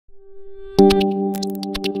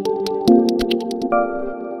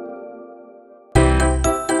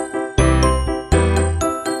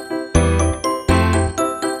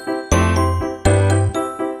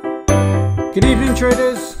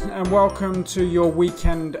welcome to your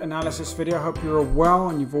weekend analysis video. I hope you're all well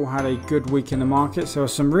and you've all had a good week in the market. So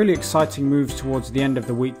some really exciting moves towards the end of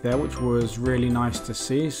the week there, which was really nice to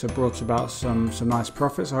see. So brought about some nice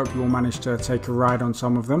profits. I hope you all managed to take a ride on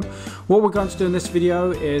some of them. What we're going to do in this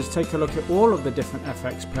video is take a look at all of the different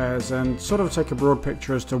FX pairs and sort of take a broad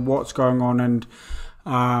picture as to what's going on and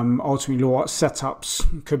ultimately what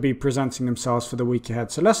setups could be presenting themselves for the week ahead.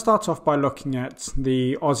 So let's start off by looking at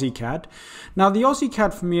the Aussie CAD. Now the Aussie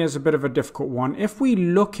CAD for me is a bit of a difficult one. If we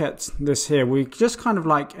look at this here, we're just kind of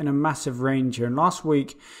like in a massive range here, and last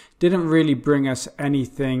week didn't really bring us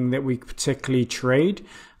anything that we particularly trade.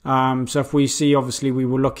 So if we see, obviously we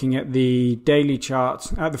were looking at the daily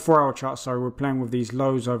charts, at the 4-hour chart, sorry, we're playing with these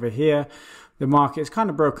lows over here. The market is kind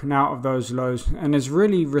of broken out of those lows and is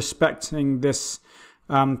really respecting this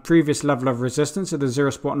previous level of resistance at the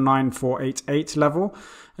 0.9488 level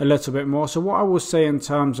a little bit more. So what I will say in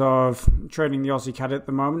terms of trading the Aussie CAD at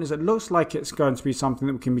the moment is it looks like it's going to be something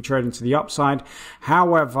that we can be trading to the upside.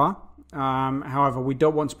 However, we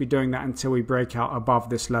don't want to be doing that until we break out above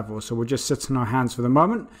this level. So we'll just sit on our hands for the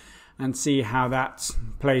moment and see how that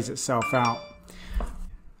plays itself out.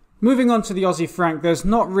 Moving on to the Aussie franc, there's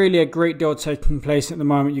not really a great deal taking place at the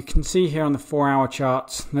moment. You can see here on the 4-hour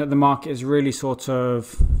chart that the market is really sort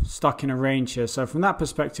of stuck in a range here. So from that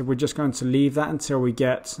perspective, we're just going to leave that until we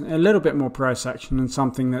get a little bit more price action and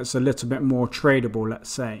something that's a little bit more tradable,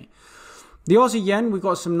 let's say. The Aussie yen, we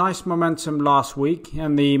got some nice momentum last week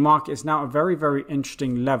and the market is now at a very, very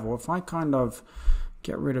interesting level. If I kind of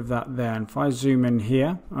get rid of that there, and if I zoom in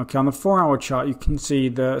here, okay, on the 4-hour chart, you can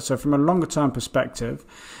see so from a longer term perspective,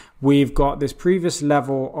 we've got this previous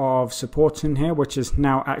level of support in here, which is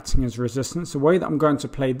now acting as resistance. The way that I'm going to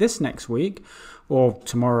play this next week, or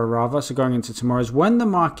tomorrow rather, so going into tomorrow, is when the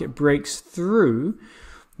market breaks through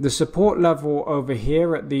the support level over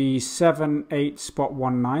here at the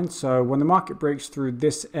 78.19. So when the market breaks through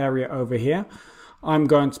this area over here, I'm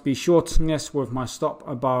going to be shorting this with my stop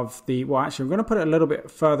above the, well actually I'm going to put it a little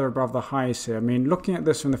bit further above the highs here. I mean, looking at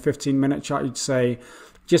this from the 15-minute chart, you'd say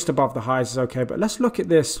just above the highs is okay, but let's look at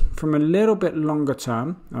this from a little bit longer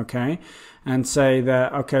term, okay, and say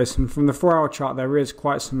that, okay, so from the 4-hour chart there is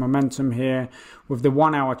quite some momentum here with the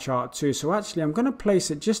 1-hour chart too. So actually I'm going to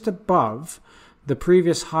place it just above the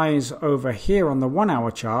previous highs over here on the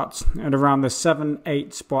 1-hour chart at around the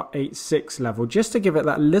 78.86 level, just to give it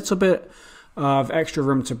that little bit of extra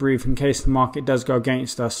room to breathe in case the market does go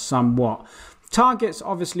against us somewhat. Targets,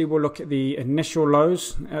 obviously we'll look at the initial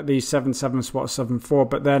lows at the 77.74,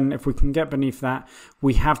 but then if we can get beneath that,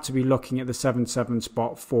 we have to be looking at the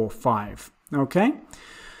 77.45. Okay,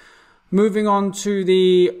 moving on to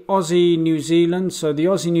the Aussie New Zealand. So the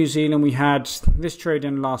Aussie New Zealand, we had this trade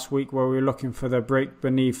in last week where we were looking for the break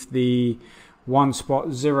beneath the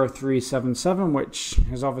 1.0377, which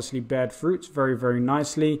has obviously bared fruits very, very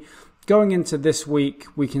nicely. Going into this week,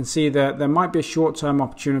 we can see that there might be a short-term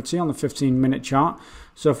opportunity on the 15-minute chart.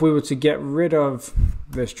 So if we were to get rid of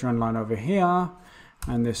this trend line over here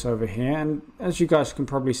and this over here, and as you guys can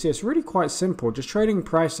probably see, it's really quite simple. Just trading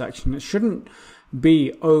price action, it shouldn't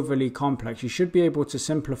be overly complex. You should be able to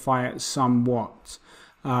simplify it somewhat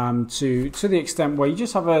to the extent where you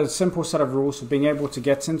just have a simple set of rules for being able to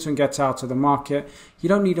get into and get out of the market. You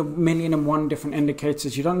don't need 1,000,001 different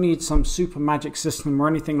indicators. You don't need some super magic system or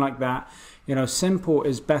anything like that. You know, simple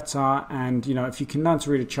is better. And, you know, if you can learn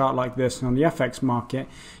to read a chart like this on the FX market,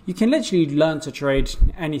 you can literally learn to trade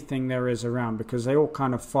anything there is around because they all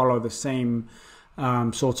kind of follow the same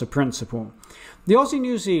sort of principle. The Aussie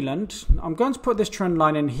New Zealand, I'm going to put this trend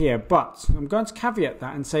line in here, but I'm going to caveat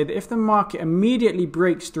that and say that if the market immediately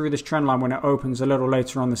breaks through this trend line when it opens a little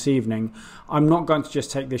later on this evening, I'm not going to just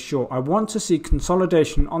take this short. I want to see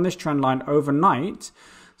consolidation on this trend line overnight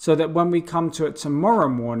so that when we come to it tomorrow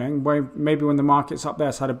morning, maybe when the market's up there,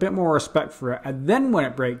 it's had a bit more respect for it, and then when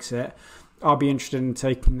it breaks it, I'll be interested in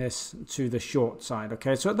taking this to the short side.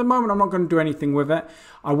 Okay, so at the moment I'm not going to do anything with it.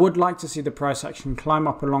 I would like to see the price action climb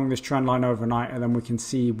up along this trend line overnight, and then we can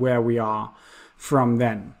see where we are from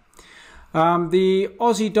then. The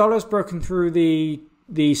Aussie dollar's broken through the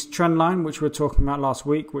trend line, which we were talking about last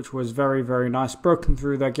week, which was very, very nice. Broken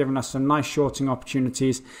through there, giving us some nice shorting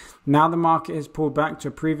opportunities. Now the market has pulled back to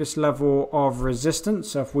a previous level of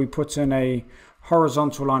resistance. So if we put in a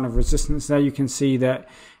horizontal line of resistance there, you can see that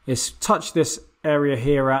it's touched this area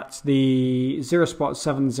here at the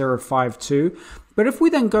 0.7052. But if we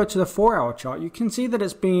then go to the 4-hour chart, you can see that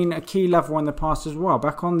it's been a key level in the past as well.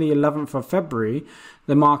 Back on the 11th of February,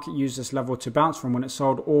 the market used this level to bounce from when it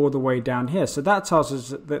sold all the way down here. So that tells us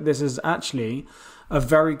that this is actually a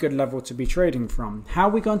very good level to be trading from. How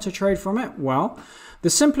are we going to trade from it? Well, the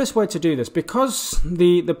simplest way to do this, because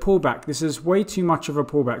the pullback, this is way too much of a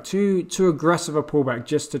pullback, too aggressive a pullback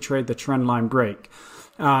just to trade the trend line break.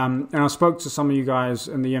 And I spoke to some of you guys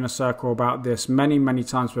in the inner circle about this many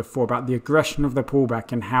times before, about the aggression of the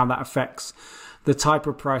pullback and how that affects the type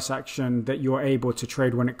of price action that you're able to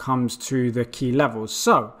trade when it comes to the key levels.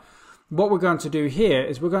 So what we're going to do here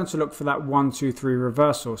is we're going to look for that 1, 2, 3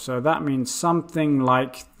 reversal. So that means something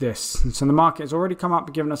like this. So the market has already come up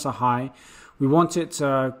and given us a high. We want it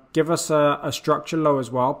to give us a structure low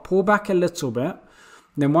as well, pull back a little bit.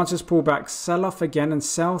 Then once it's pulled back, sell off again and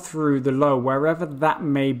sell through the low, wherever that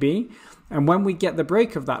may be. And when we get the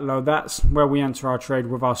break of that low, that's where we enter our trade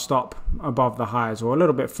with our stop above the highs, or a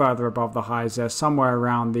little bit further above the highs there, somewhere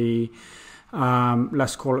around the,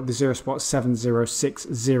 let's call it the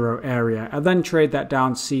 0.7060 area. And then trade that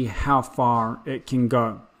down, see how far it can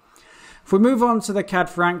go. If we move on to the CAD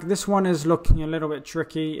franc, this one is looking a little bit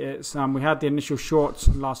tricky. It's we had the initial shorts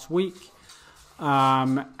last week.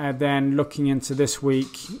 And then looking into this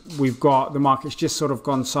week, we've got the market's just sort of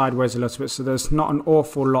gone sideways a little bit. So there's not an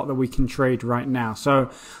awful lot that we can trade right now. So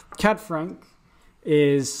CAD franc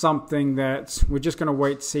is something that we're just going to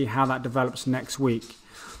wait to see how that develops next week.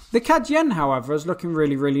 The CAD yen, however, is looking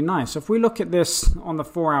really nice. If we look at this on the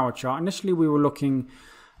 4-hour chart, initially we were looking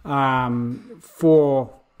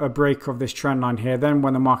for a break of this trend line here. Then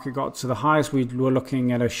when the market got to the highs, we were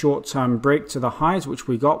looking at a short-term break to the highs, which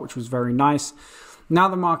we got, which was very nice. Now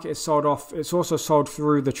the market is sold off. It's also sold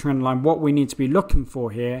through the trend line. What we need to be looking for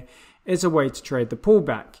here is a way to trade the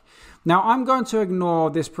pullback. Now I'm going to ignore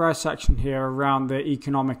this price action here around the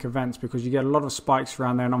economic events, because you get a lot of spikes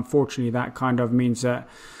around there, and unfortunately that kind of means that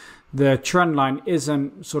the trend line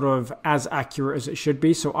isn't sort of as accurate as it should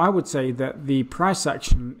be. So I would say that the price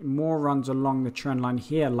action more runs along the trend line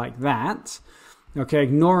here like that, okay,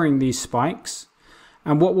 ignoring these spikes.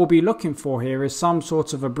 And what we'll be looking for here is some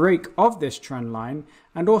sort of a break of this trend line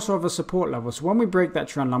and also of a support level. So when we break that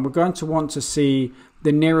trend line, we're going to want to see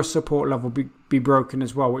the nearest support level be broken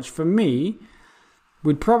as well, which for me,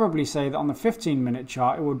 we'd probably say that on the 15-minute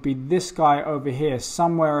chart, it would be this guy over here,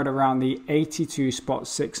 somewhere at around the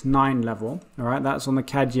 82.69 level. All right, that's on the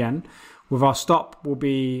CAD yen. With our stop will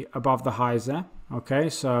be above the highs there. Okay,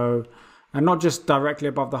 so, and not just directly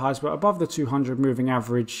above the highs, but above the 200 moving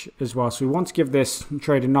average as well. So we want to give this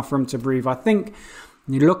trade enough room to breathe. I think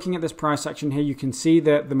you're looking at this price action here, you can see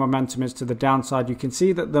that the momentum is to the downside. You can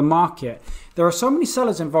see that the market, there are so many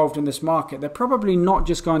sellers involved in this market. They're probably not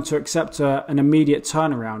just going to accept an immediate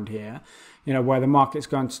turnaround here, you know, where the market's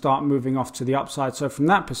going to start moving off to the upside. So from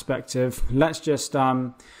that perspective, let's just,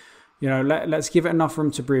 you know, let's give it enough room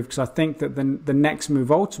to breathe, because I think that the next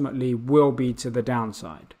move ultimately will be to the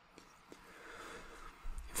downside.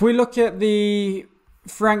 If we look at the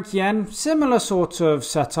franc yen, similar sort of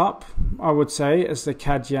setup, I would say, as the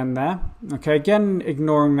CAD yen there. Okay, again,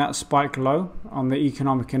 ignoring that spike low on the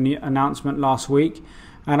economic announcement last week.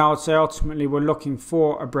 And I would say ultimately we're looking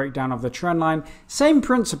for a breakdown of the trend line. Same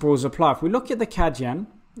principles apply. If we look at the CAD yen,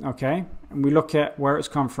 okay, and we look at where it's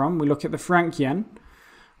come from, we look at the franc yen,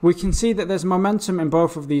 we can see that there's momentum in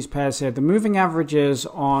both of these pairs here. The moving averages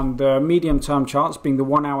on the medium-term charts, being the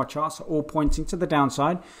 1-hour charts, are all pointing to the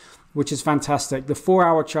downside, which is fantastic. The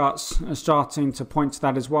 4-hour charts are starting to point to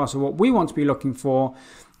that as well. So what we want to be looking for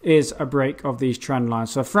is a break of these trend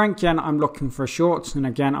lines. So franc yen, I'm looking for shorts, and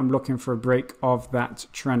again, I'm looking for a break of that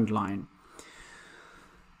trend line.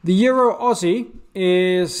 The Euro Aussie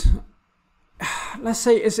is, let's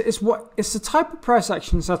say, it's the type of price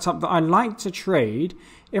action setup that I like to trade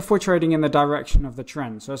if we're trading in the direction of the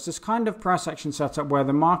trend. So it's this kind of price action setup where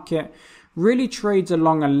the market really trades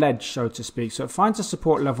along a ledge, so to speak. So it finds a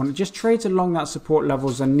support level and it just trades along that support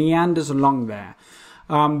levels and meanders along there.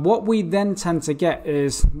 What we then tend to get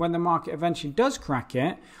is when the market eventually does crack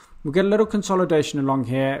it, we'll get a little consolidation along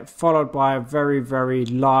here, followed by a very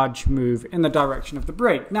large move in the direction of the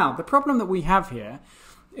break. Now, the problem that we have here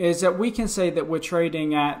is that we can say that we're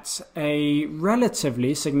trading at a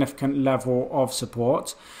relatively significant level of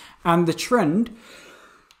support, and the trend,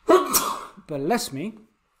 bless me,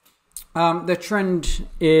 the trend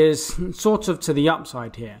is sort of to the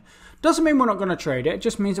upside here. Doesn't mean we're not going to trade it. It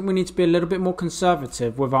just means that we need to be a little bit more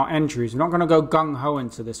conservative with our entries. We're not going to go gung-ho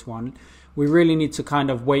into this one. We really need to kind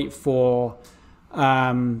of wait for,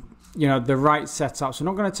 you know, the right setup. So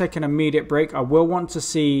we're not going to take an immediate break. I will want to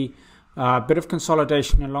see A bit of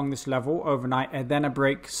consolidation along this level overnight, and then a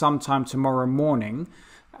break sometime tomorrow morning,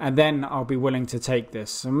 and then I'll be willing to take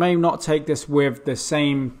this. So I may not take this with the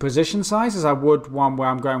same position size as I would one where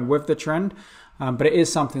I'm going with the trend, but it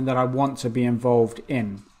is something that I want to be involved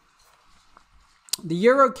in. The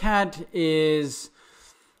Euro CAD is,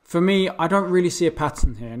 for me, I don't really see a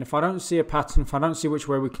pattern here. And if I don't see a pattern, if I don't see which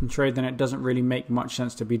way we can trade, then it doesn't really make much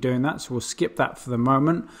sense to be doing that. So we'll skip that for the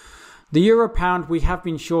moment. The Euro Pound, we have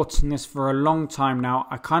been shorting this for a long time now.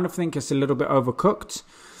 I kind of think it's a little bit overcooked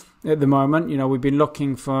at the moment. You know, we've been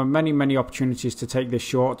looking for many opportunities to take this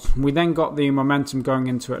short. We then got the momentum going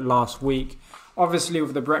into it last week. Obviously,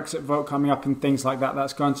 with the Brexit vote coming up and things like that,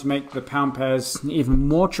 that's going to make the pound pairs even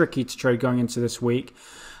more tricky to trade going into this week.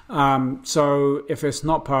 So if it's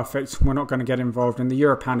not perfect, we're not going to get involved. And the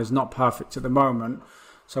Euro Pound is not perfect at the moment.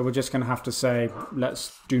 So we're just going to have to say,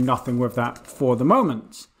 let's do nothing with that for the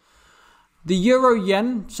moment. The Euro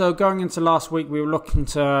Yen, so going into last week, we were looking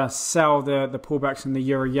to sell the pullbacks in the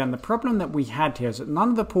Euro Yen. The problem that we had here is that none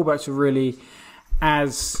of the pullbacks are really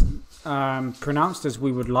as pronounced as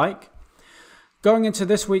we would like. Going into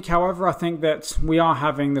this week, however, I think that we are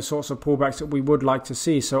having the sorts of pullbacks that we would like to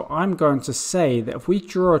see. So I'm going to say that if we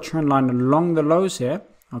draw a trend line along the lows here,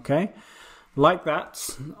 okay, like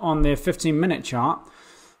that on the 15-minute chart,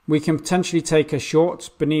 we can potentially take a short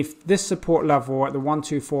beneath this support level at the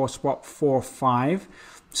 124 spot 45.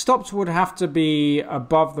 Stops would have to be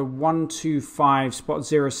above the 125 spot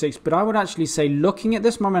 06, but I would actually say, looking at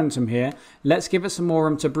this momentum here, let's give it some more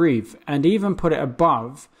room to breathe and even put it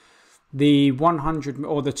above the 100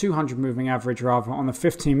 or the 200 moving average rather on the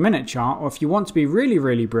 15-minute chart. Or if you want to be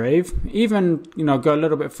really brave, even, you know, go a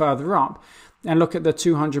little bit further up and look at the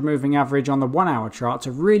 200 moving average on the 1 hour chart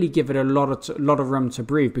to really give it a lot of room to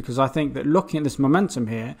breathe. Because I think that looking at this momentum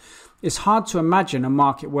here, it's hard to imagine a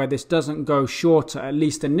market where this doesn't go shorter, at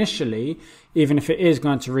least initially, even if it is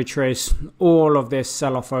going to retrace all of this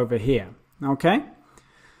sell-off over here. Okay?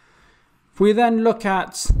 If we then look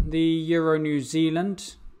at the Euro New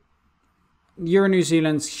Zealand, Euro New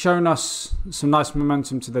Zealand's shown us some nice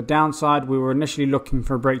momentum to the downside. We were initially looking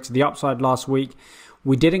for a break to the upside last week.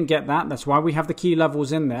 We didn't get that. That's why we have the key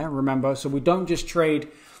levels in there, remember. So we don't just trade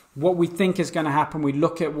what we think is going to happen. We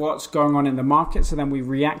look at what's going on in the markets, and then we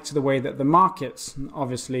react to the way that the markets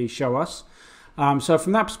obviously show us. So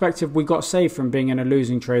from that perspective, we got saved from being in a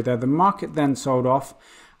losing trade there. The market then sold off,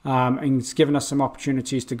 and it's given us some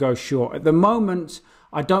opportunities to go short. At the moment,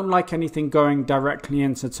 I don't like anything going directly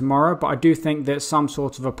into tomorrow, but I do think there's some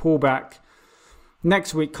sort of a pullback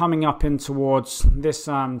next week coming up in towards this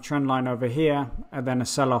trend line over here, and then a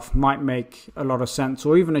sell-off might make a lot of sense.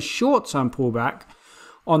 Or even a short-term pullback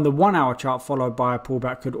on the 1 hour chart followed by a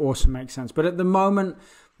pullback could also make sense. But at the moment,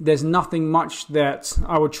 there's nothing much that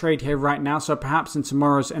I would trade here right now. So perhaps in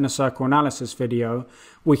tomorrow's Inner Circle analysis video,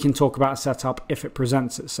 we can talk about a setup if it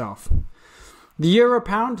presents itself. The Euro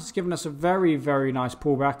Pound has given us a very nice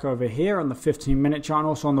pullback over here on the 15-minute chart and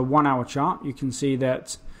also on the 1 hour chart. You can see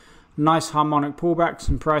that nice harmonic pullbacks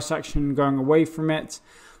and price action going away from it.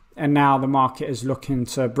 And now the market is looking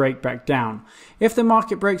to break back down. If the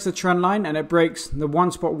market breaks the trend line and it breaks the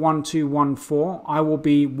 1.1214, I will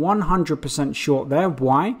be 100% short there.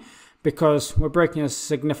 Why? Because we're breaking a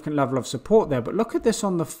significant level of support there. But look at this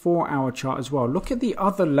on the 4 hour chart as well. Look at the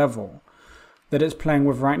other level that it's playing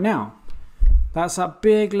with right now. That's that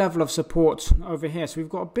big level of support over here. So we've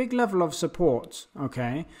got a big level of support,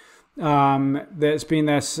 okay, that's been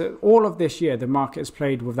there all of this year. The market has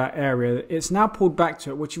played with that area. It's now pulled back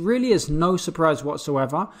to it, which really is no surprise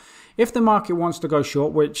whatsoever. If the market wants to go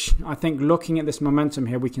short, which I think looking at this momentum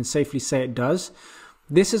here, we can safely say it does,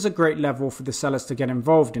 this is a great level for the sellers to get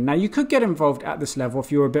involved in. Now, you could get involved at this level if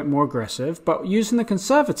you were a bit more aggressive, but using the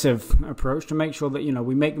conservative approach to make sure that, you know,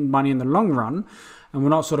 we make money in the long run and we're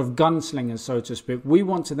not sort of gunslingers, so to speak, we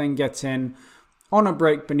want to then get in on a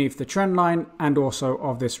break beneath the trend line and also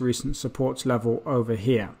of this recent supports level over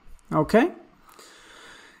here. Okay?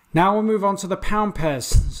 Now we'll move on to the pound pairs.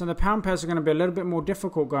 So the pound pairs are going to be a little bit more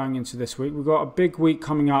difficult going into this week. We've got a big week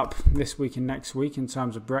coming up this week and next week in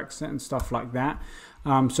terms of Brexit and stuff like that.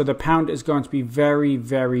 So the pound is going to be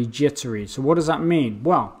very jittery. So what does that mean?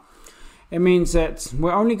 Well, it means that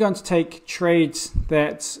we're only going to take trades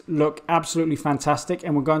that look absolutely fantastic,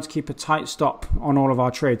 and we're going to keep a tight stop on all of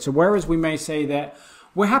our trades. So whereas we may say that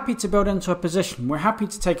we're happy to build into a position, we're happy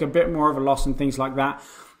to take a bit more of a loss and things like that,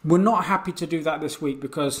 we're not happy to do that this week,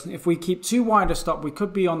 because if we keep too wide a stop, we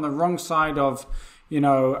could be on the wrong side of, you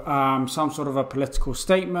know, some sort of a political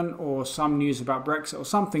statement or some news about Brexit or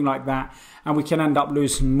something like that, and we can end up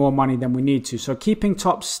losing more money than we need to. So keeping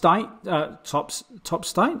tops tight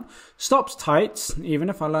tight, even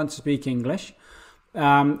if I learn to speak English,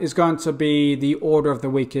 is going to be the order of the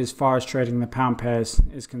week as far as trading the pound pairs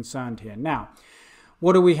is concerned here. Now,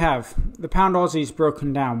 what do we have? The pound Aussie is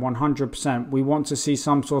broken down 100%. We want to see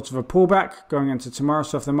some sort of a pullback going into tomorrow.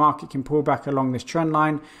 So if the market can pull back along this trend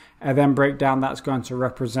line and then break down, that's going to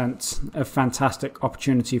represent a fantastic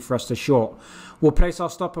opportunity for us to short. We'll place our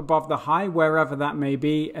stop above the high, wherever that may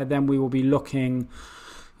be, and then we will be looking,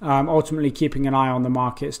 ultimately keeping an eye on the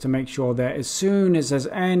markets to make sure that as soon as there's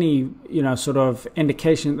any, sort of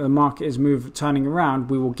indication that the market is turning around,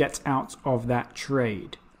 we will get out of that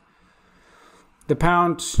trade. The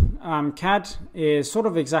pound CAD is sort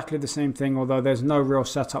of exactly the same thing, although there's no real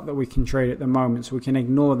setup that we can trade at the moment, so we can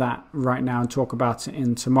ignore that right now and talk about it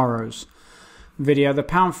in tomorrow's video. The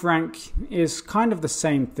pound franc is kind of the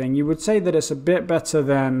same thing. You would say that it's a bit better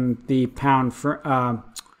than the pound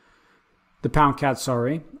CAD,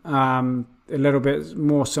 sorry. A little bit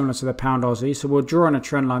more similar to the pound Aussie. So we'll draw on a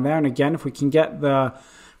trend line there, and again, if we can get the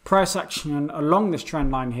price action along this trend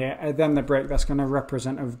line here and then the break, that's going to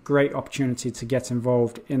represent a great opportunity to get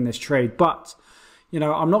involved in this trade. But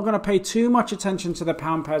I'm not going to pay too much attention to the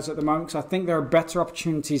pound pairs at the moment, because I think there are better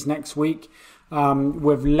opportunities next week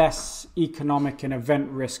with less economic and event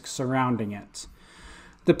risk surrounding it.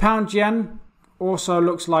 The pound yen also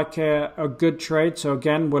looks like a good trade. So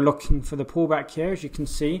again, we're looking for the pullback here, as you can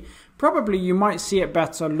see. Probably you might see it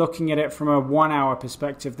better looking at it from a 1 hour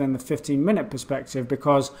perspective than the 15-minute perspective,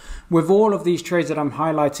 because with all of these trades that I'm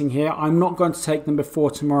highlighting here, I'm not going to take them before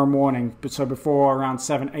tomorrow morning, so before around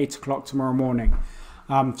 7, 8 o'clock tomorrow morning.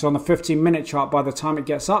 So on the 15-minute chart, by the time it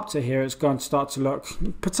gets up to here, it's going to start to look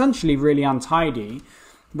potentially really untidy,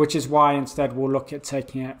 which is why instead we'll look at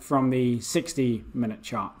taking it from the 60-minute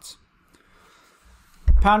chart.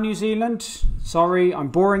 Pound New Zealand, sorry, I'm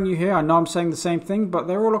boring you here. I know I'm saying the same thing, but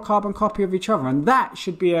they're all a carbon copy of each other. And that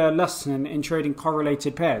should be a lesson in trading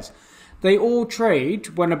correlated pairs. They all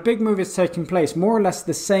trade, when a big move is taking place, more or less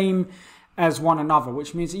the same as one another,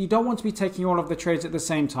 which means that you don't want to be taking all of the trades at the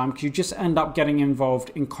same time, because you just end up getting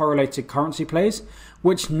involved in correlated currency plays,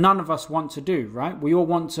 which none of us want to do, right? We all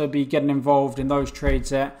want to be getting involved in those trades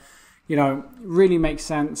that, really make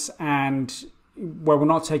sense and where we're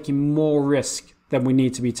not taking more risk than we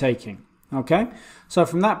need to be taking. Okay, so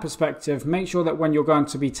from that perspective, make sure that when you're going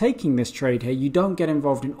to be taking this trade here, you don't get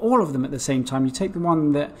involved in all of them at the same time. You take the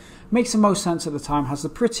one that makes the most sense at the time, has the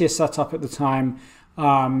prettiest setup at the time,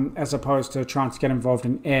 as opposed to trying to get involved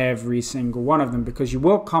in every single one of them, because you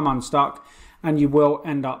will come unstuck and you will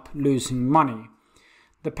end up losing money.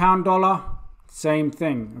 The pound dollar, same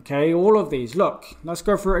thing. Okay, all of these, look, let's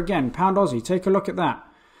go through it again. Pound Aussie, take a look at that.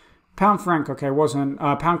 Pound franc, okay,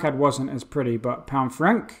 pound CAD wasn't as pretty, but pound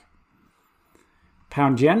franc,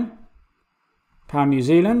 pound yen, pound New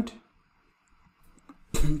Zealand,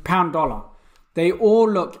 pound dollar. They all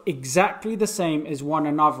look exactly the same as one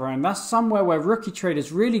another, and that's somewhere where rookie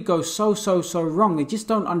traders really go so wrong. They just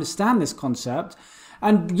don't understand this concept.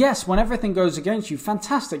 And yes, when everything goes against you,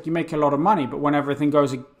 fantastic, you make a lot of money. But when everything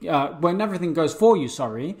goes for you,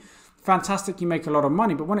 fantastic, you make a lot of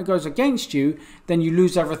money. But when it goes against you, then you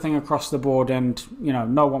lose everything across the board, and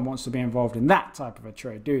no one wants to be involved in that type of a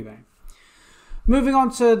trade, do they? Moving on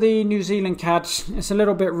to the New Zealand CAD, it's a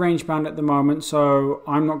little bit range bound at the moment, so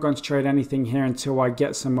I'm not going to trade anything here until I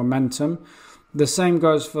get some momentum. The same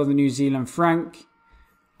goes for the New Zealand franc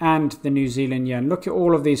and the New Zealand yen. Look at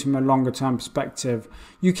all of these from a longer term perspective.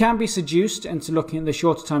 You can be seduced into looking at the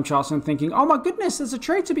shorter term charts and thinking, oh my goodness, there's a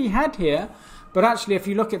trade to be had here. But actually, if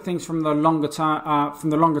you look at things from the longer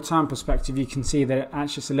term perspective, you can see that it's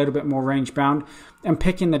actually just a little bit more range bound, and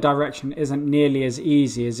picking the direction isn't nearly as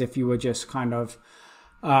easy as if you were just kind of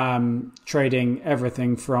trading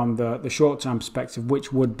everything from the short term perspective,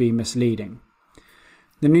 which would be misleading.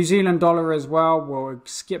 The New Zealand dollar as well, we'll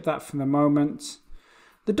skip that for the moment.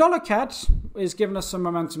 The dollar CAD is giving us some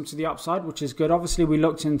momentum to the upside, which is good. Obviously, we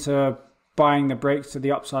looked into buying the breaks to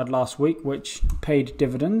the upside last week, which paid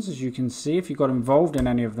dividends, as you can see, if you got involved in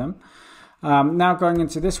any of them. Now going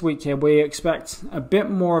into this week here, we expect a bit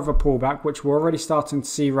more of a pullback, which we're already starting to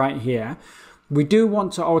see right here. We do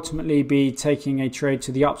want to ultimately be taking a trade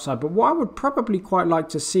to the upside, but what I would probably quite like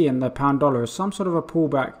to see in the pound dollar is some sort of a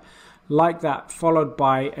pullback like that, followed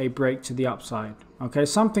by a break to the upside. Okay,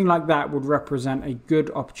 something like that would represent a good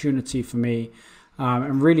opportunity for me,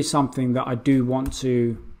 and really something that I do want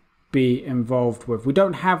to be involved with. We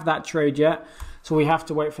don't have that trade yet, so we have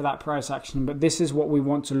to wait for that price action, but this is what we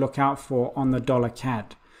want to look out for on the dollar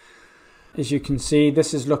CAD. As you can see,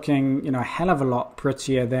 this is looking a hell of a lot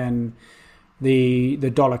prettier than the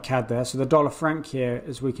dollar CAD there. So the dollar franc here,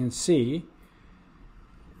 as we can see,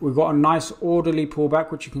 We've got a nice orderly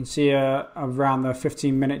pullback, which you can see around the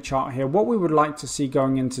 15-minute chart here. What we would like to see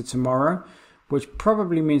going into tomorrow, which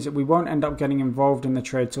probably means that we won't end up getting involved in the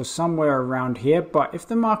trade till somewhere around here. But if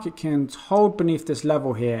the market can hold beneath this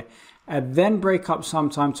level here and then break up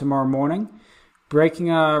sometime tomorrow morning, breaking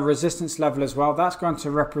a resistance level as well, that's going to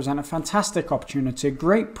represent a fantastic opportunity, a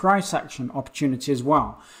great price action opportunity as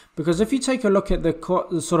well. Because if you take a look at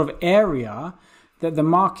the sort of area that the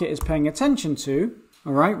market is paying attention to,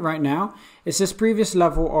 all right now, it's this previous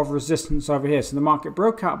level of resistance over here. So the market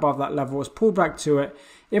broke out above that level, was pulled back to it.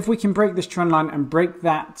 If we can break this trend line and break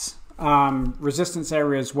that resistance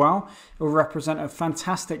area as well, it will represent a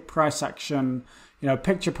fantastic price action, you know,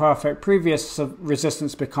 picture perfect, previous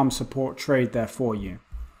resistance becomes support trade there for you.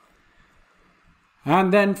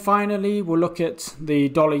 And then finally, we'll look at the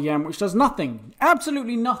dollar yen, which does nothing,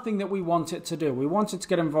 absolutely nothing that we want it to do. We wanted to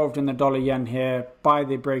get involved in the dollar yen here, buy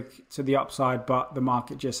the break to the upside, but the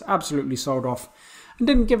market just absolutely sold off and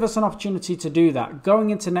didn't give us an opportunity to do that.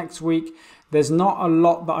 Going into next week, there's not a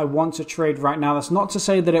lot that I want to trade right now. That's not to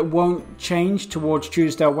say that it won't change towards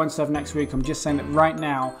Tuesday or Wednesday of next week. I'm just saying that right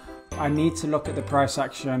now, I need to look at the price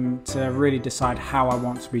action to really decide how I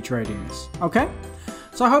want to be trading this. Okay?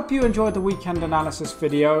 So I hope you enjoyed the weekend analysis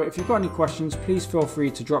video. If you've got any questions, please feel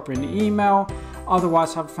free to drop me an email.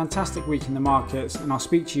 Otherwise, have a fantastic week in the markets, and I'll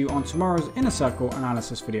speak to you on tomorrow's Inner Circle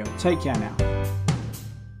analysis video. Take care now.